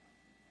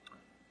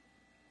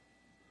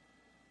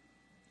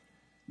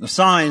The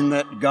sign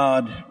that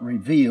God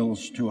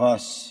reveals to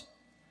us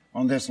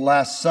on this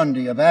last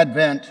Sunday of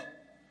Advent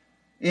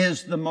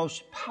is the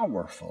most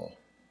powerful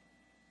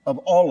of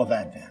all of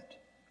Advent.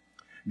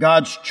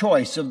 God's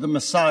choice of the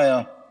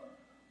Messiah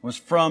was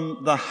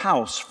from the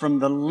house, from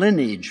the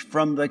lineage,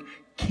 from the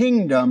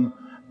kingdom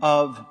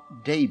of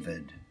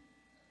David.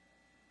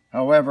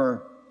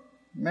 However,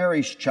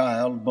 Mary's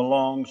child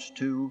belongs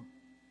to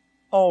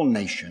all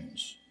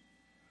nations.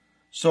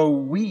 So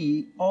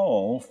we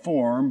all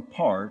form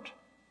part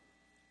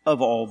of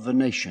all the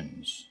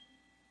nations.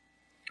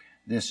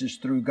 This is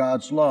through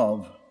God's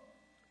love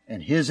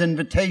and His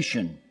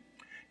invitation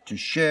to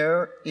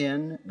share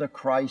in the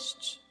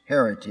Christ's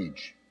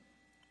heritage.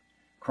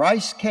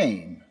 Christ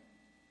came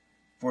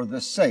for the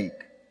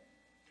sake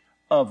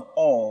of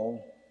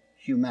all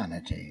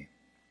humanity.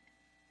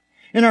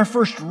 In our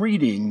first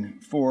reading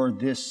for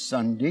this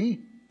Sunday,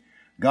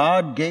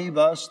 God gave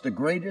us the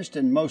greatest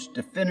and most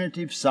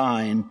definitive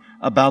sign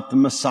about the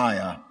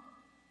Messiah.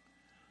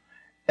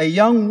 A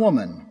young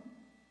woman,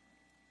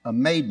 a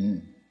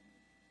maiden,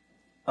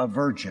 a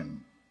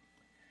virgin,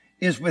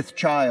 is with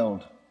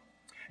child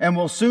and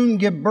will soon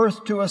give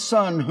birth to a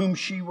son whom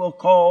she will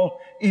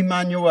call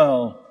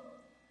Emmanuel,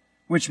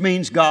 which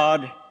means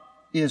God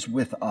is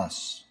with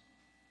us.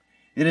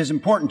 It is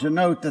important to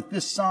note that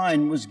this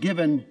sign was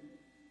given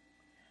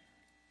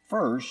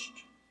first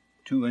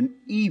to an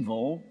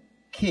evil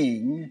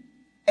king,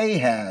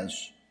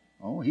 Ahaz.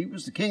 Oh, he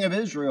was the king of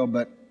Israel,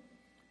 but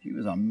he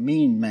was a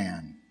mean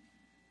man.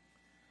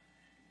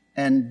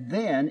 And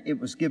then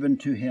it was given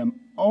to him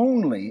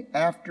only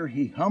after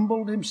he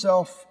humbled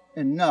himself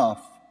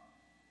enough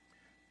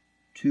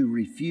to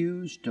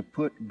refuse to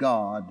put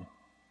God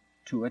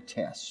to a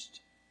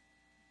test.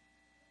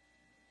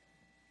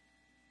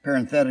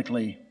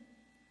 Parenthetically,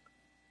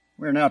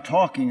 we're now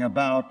talking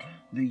about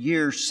the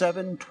year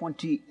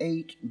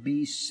 728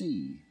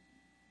 BC.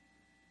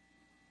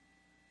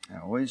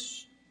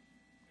 Always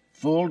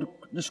full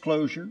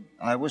disclosure,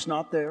 I was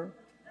not there.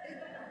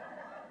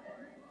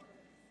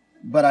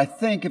 But I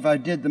think if I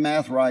did the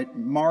math right,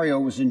 Mario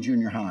was in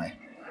junior high.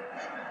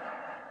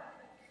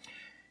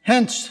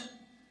 Hence,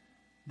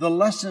 the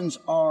lessons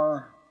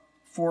are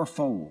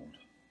fourfold.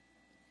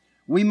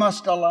 We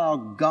must allow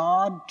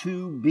God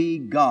to be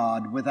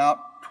God without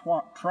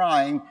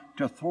trying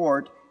to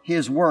thwart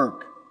His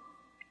work.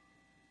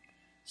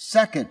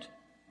 Second,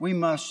 we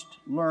must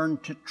learn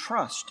to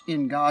trust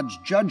in God's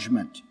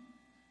judgment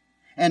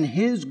and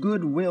His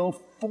goodwill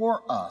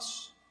for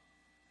us.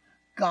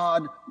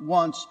 God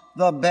wants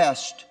the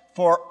best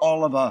for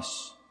all of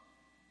us.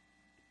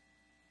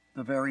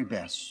 The very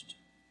best.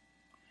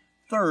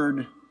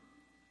 Third,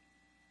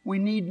 we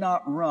need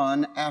not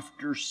run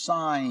after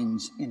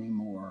signs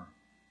anymore,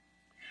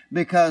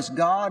 because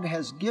God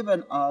has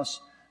given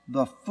us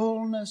the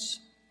fullness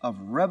of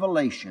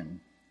revelation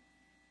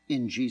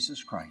in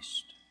Jesus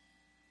Christ.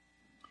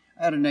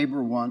 I had a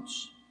neighbor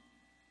once.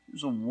 She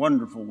was a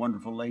wonderful,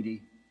 wonderful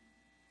lady.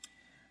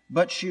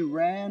 But she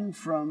ran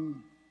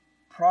from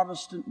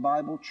Protestant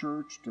Bible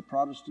church to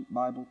Protestant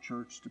Bible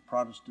church to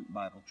Protestant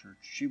Bible church.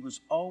 She was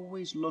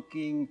always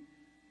looking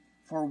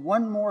for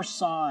one more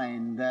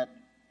sign that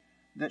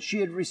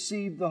she had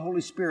received the Holy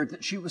Spirit,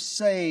 that she was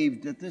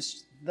saved, that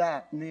this,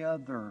 that, and the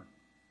other.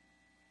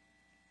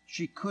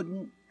 She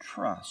couldn't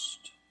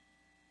trust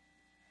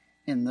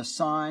in the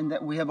sign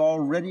that we have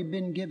already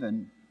been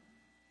given,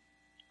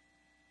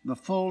 the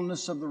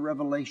fullness of the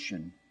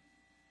revelation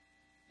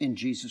in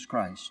Jesus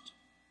Christ.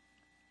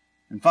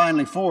 And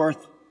finally,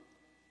 fourth,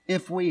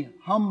 if we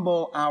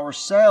humble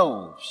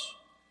ourselves,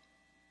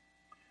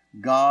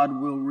 God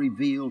will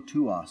reveal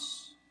to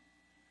us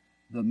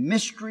the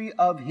mystery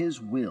of His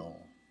will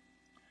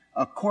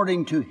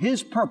according to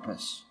His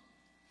purpose,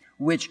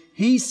 which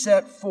He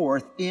set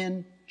forth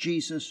in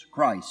Jesus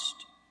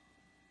Christ.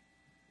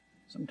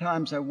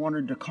 Sometimes I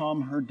wanted to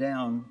calm her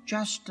down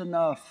just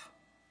enough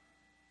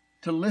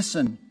to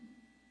listen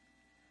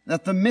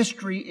that the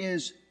mystery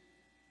is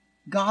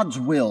God's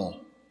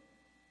will.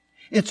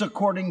 It's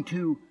according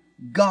to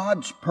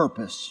God's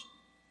purpose,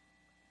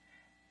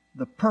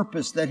 the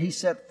purpose that He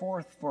set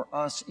forth for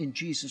us in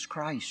Jesus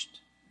Christ.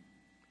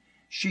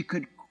 She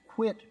could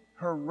quit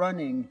her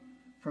running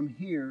from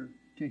here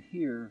to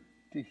here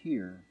to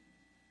here,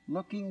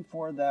 looking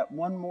for that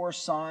one more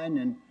sign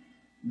in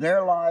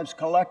their lives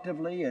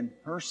collectively and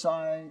her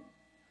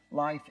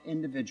life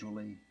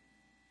individually,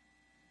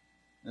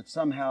 that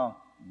somehow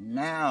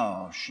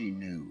now she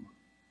knew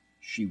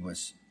she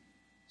was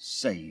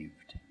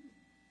saved.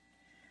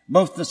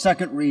 Both the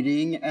second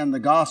reading and the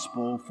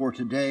gospel for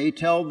today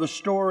tell the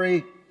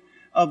story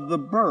of the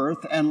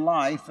birth and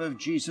life of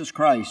Jesus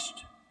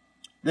Christ.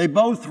 They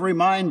both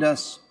remind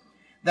us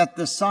that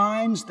the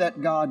signs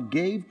that God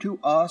gave to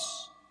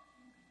us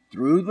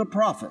through the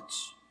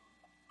prophets,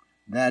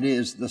 that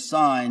is, the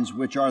signs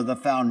which are the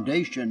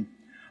foundation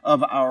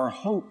of our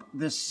hope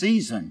this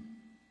season,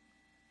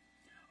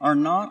 are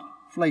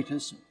not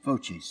flatus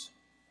vocis.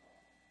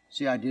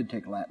 See, I did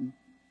take Latin.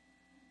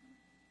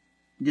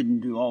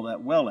 Didn't do all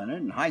that well in it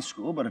in high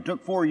school, but I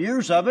took 4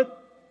 years of it.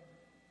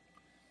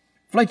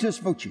 Flatus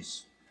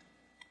vocis.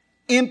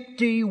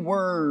 Empty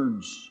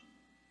words.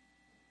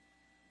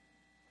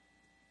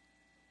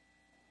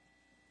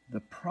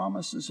 The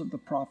promises of the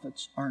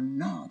prophets are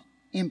not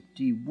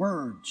empty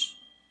words.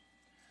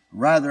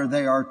 Rather,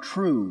 they are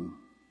true,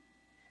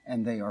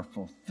 and they are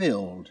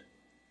fulfilled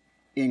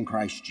in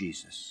Christ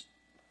Jesus.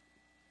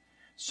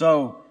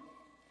 So,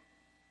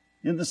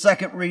 in the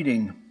second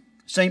reading,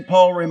 St.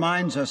 Paul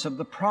reminds us of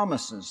the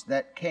promises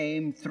that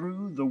came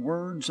through the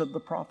words of the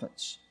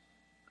prophets.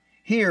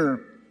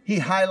 Here, he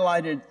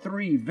highlighted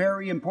three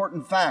very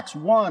important facts.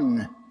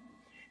 One,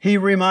 he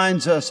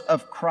reminds us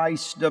of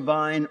Christ's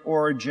divine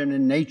origin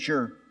and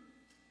nature.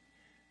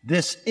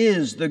 This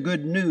is the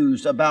good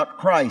news about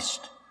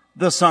Christ,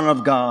 the Son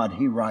of God,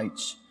 he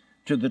writes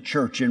to the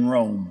church in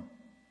Rome.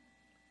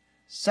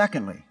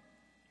 Secondly,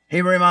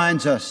 he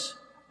reminds us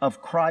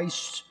of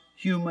Christ's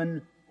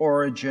human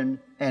origin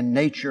and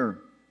nature,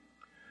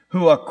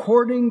 who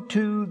according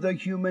to the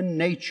human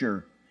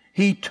nature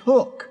he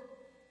took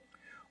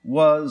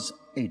was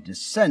a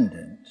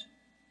descendant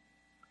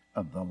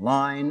of the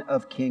line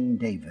of King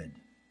David.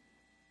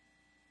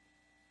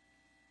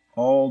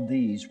 All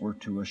these were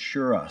to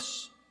assure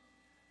us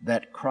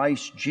that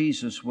Christ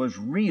Jesus was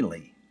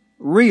really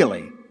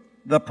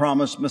the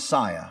promised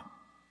Messiah.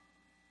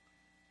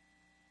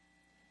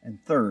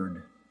 And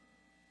third,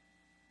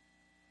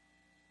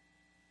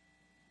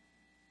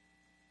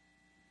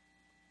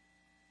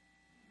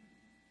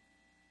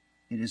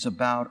 it is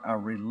about our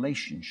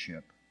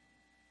relationship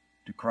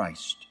to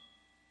Christ.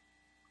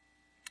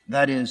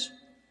 That is,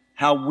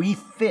 how we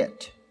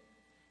fit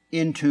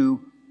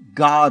into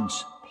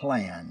God's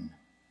plan,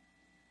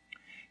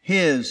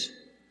 His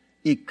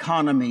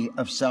economy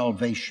of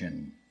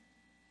salvation,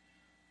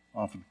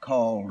 often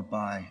called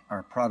by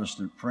our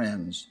Protestant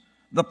friends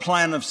the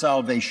plan of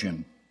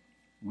salvation.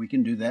 We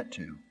can do that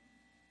too.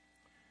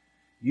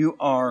 You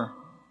are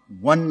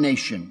one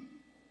nation,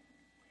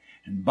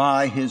 and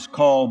by His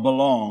call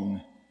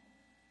belong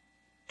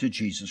to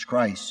Jesus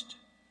Christ.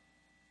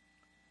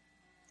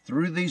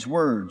 Through these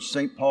words,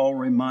 St. Paul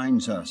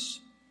reminds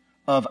us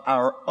of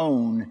our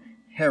own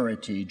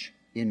heritage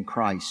in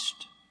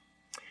Christ.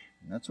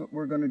 And that's what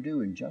we're going to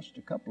do in just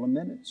a couple of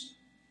minutes.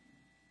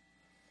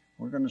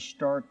 We're going to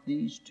start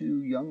these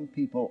two young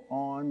people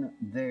on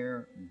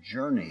their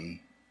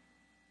journey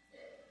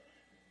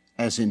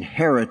as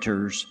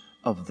inheritors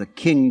of the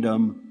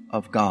kingdom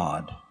of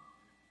God.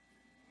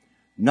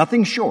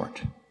 Nothing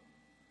short,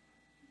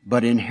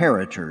 but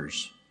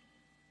inheritors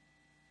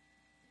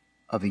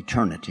of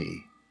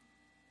eternity,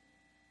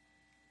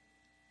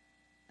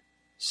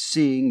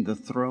 seeing the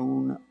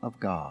throne of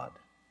God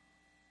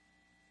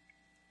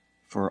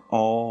for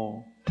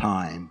all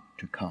time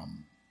to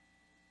come.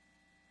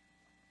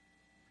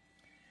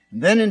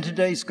 And then in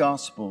today's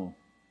gospel,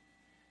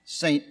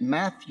 St.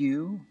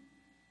 Matthew,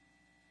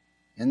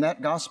 in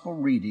that gospel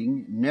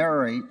reading,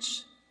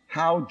 narrates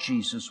how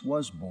Jesus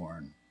was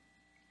born.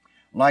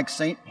 Like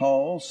St.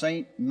 Paul,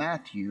 St.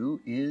 Matthew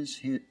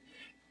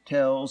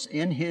tells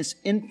in his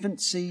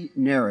infancy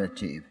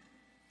narrative,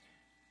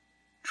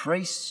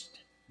 traced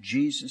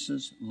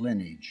Jesus'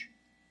 lineage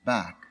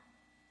back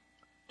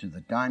to the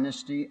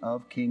dynasty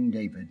of King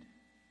David.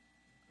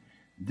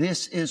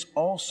 This is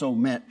also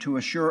meant to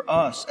assure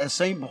us, as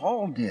St.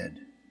 Paul did,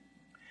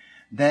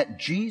 that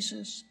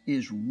Jesus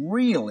is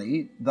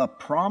really the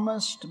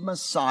promised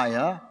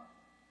Messiah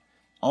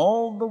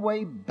all the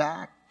way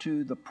back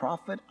to the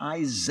prophet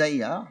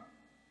Isaiah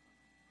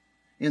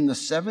in the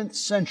 7th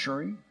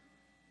century.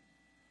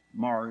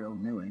 Mario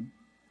knew him.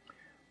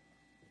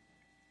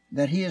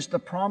 That he is the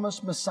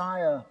promised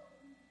Messiah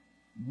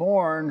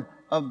born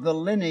of the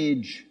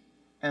lineage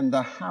and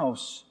the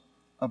house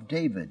of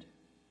David.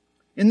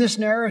 In this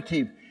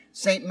narrative,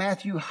 St.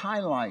 Matthew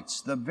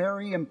highlights the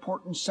very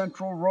important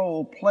central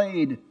role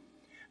played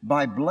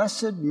by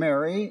Blessed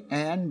Mary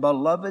and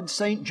beloved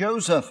St.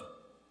 Joseph.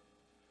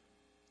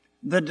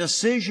 The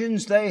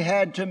decisions they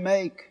had to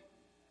make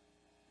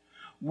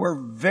were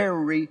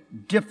very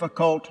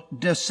difficult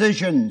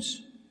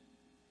decisions,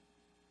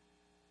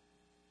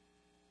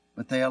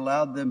 but they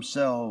allowed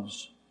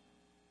themselves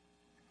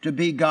to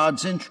be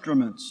God's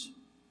instruments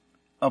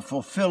of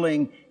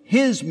fulfilling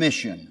His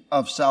mission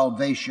of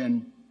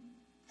salvation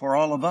for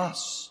all of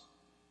us.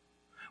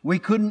 We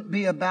couldn't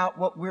be about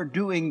what we're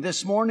doing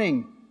this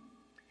morning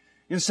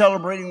in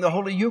celebrating the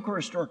Holy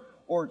Eucharist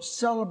or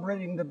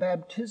celebrating the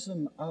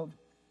baptism of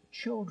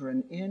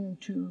children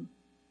into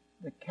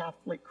the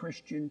Catholic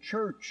Christian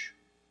Church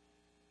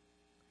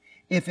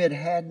if it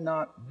had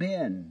not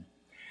been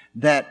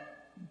that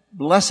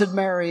Blessed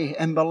Mary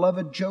and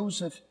beloved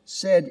Joseph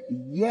said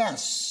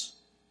yes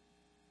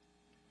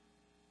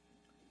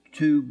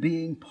to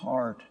being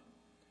part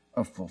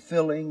of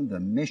fulfilling the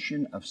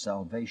mission of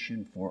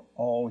salvation for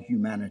all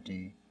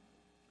humanity.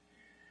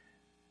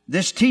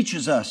 This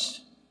teaches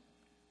us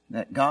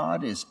that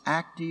God is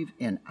active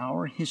in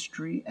our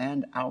history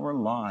and our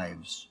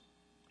lives,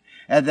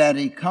 and that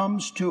He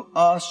comes to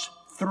us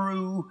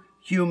through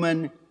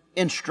human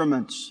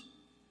instruments.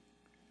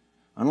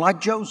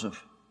 Unlike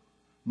Joseph,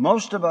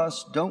 Most of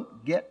us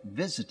don't get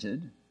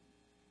visited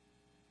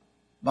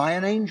by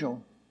an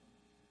angel.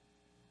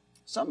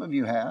 Some of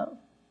you have,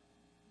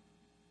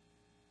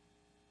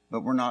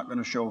 but we're not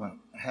going to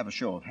have a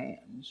show of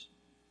hands.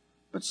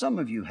 But some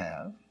of you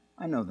have.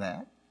 I know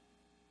that.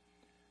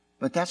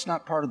 But that's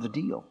not part of the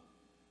deal.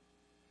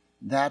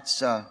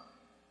 That's,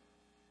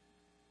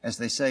 as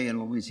they say in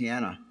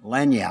Louisiana,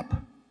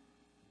 lagniappe.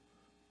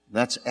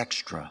 That's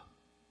extra.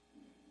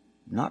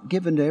 Not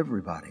given to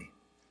everybody.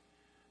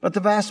 But the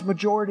vast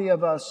majority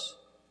of us,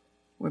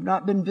 we've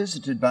not been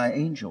visited by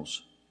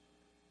angels.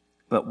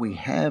 But we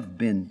have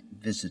been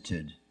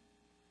visited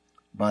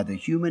by the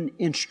human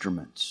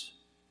instruments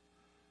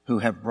who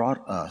have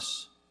brought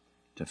us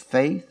to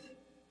faith,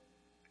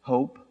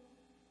 hope,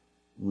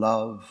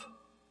 love,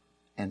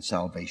 and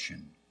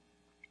salvation.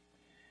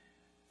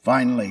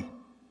 Finally,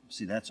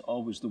 see, that's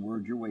always the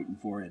word you're waiting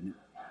for, isn't it?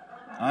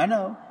 I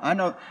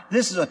know.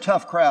 This is a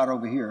tough crowd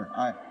over here.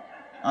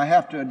 I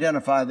have to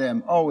identify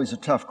them. Always a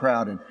tough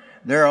crowd, and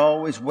they're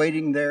always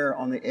waiting there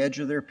on the edge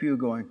of their pew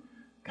going,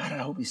 God, I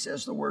hope he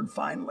says the word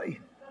finally.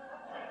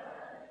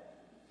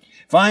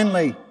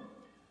 Finally,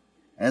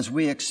 as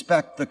we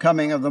expect the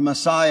coming of the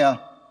Messiah,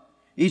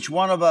 each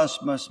one of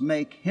us must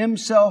make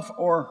himself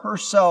or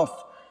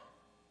herself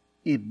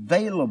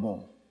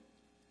available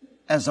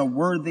as a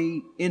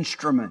worthy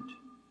instrument.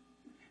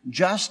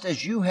 Just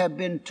as you have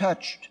been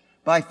touched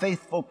by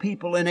faithful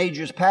people in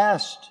ages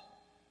past,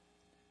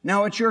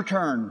 now it's your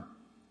turn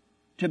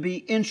to be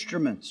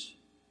instruments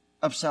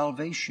of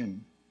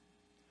salvation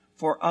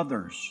for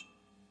others.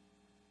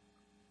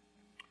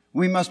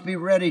 We must be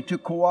ready to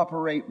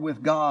cooperate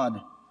with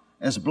God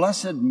as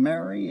Blessed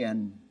Mary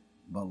and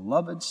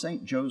beloved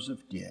St.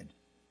 Joseph did,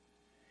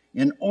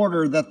 in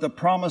order that the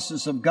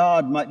promises of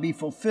God might be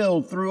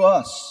fulfilled through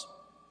us.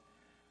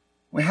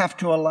 We have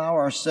to allow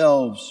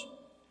ourselves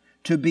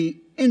to be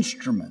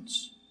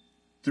instruments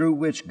through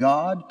which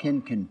God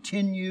can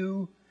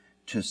continue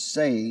to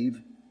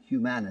save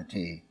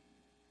humanity.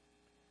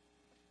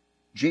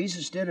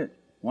 Jesus did it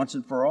once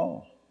and for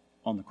all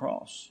on the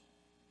cross.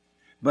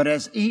 But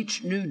as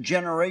each new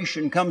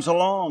generation comes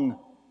along,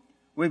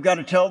 we've got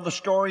to tell the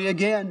story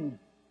again.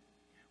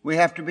 We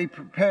have to be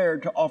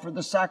prepared to offer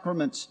the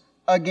sacraments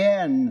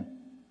again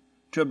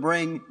to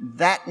bring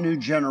that new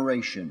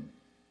generation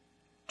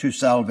to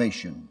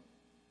salvation.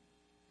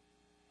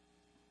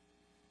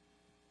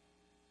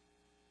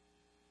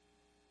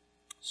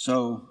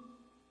 So,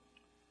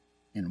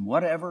 in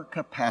whatever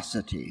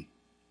capacity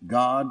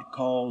God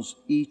calls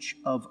each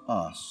of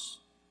us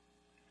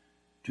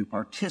to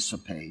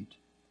participate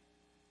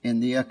in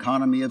the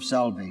economy of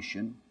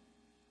salvation,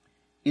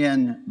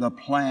 in the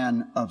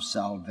plan of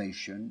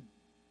salvation,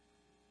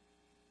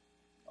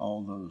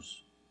 all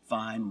those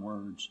fine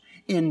words,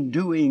 in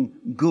doing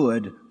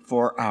good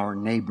for our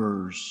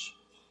neighbors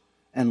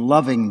and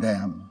loving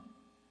them,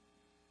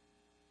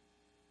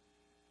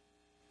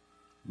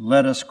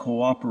 let us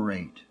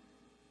cooperate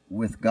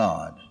with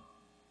God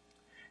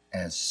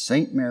as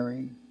St.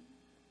 Mary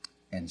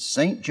and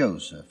St.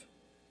 Joseph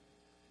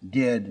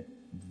did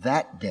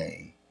that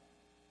day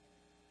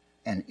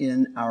and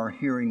in our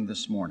hearing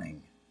this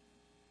morning,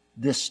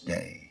 this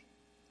day.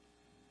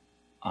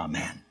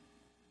 Amen.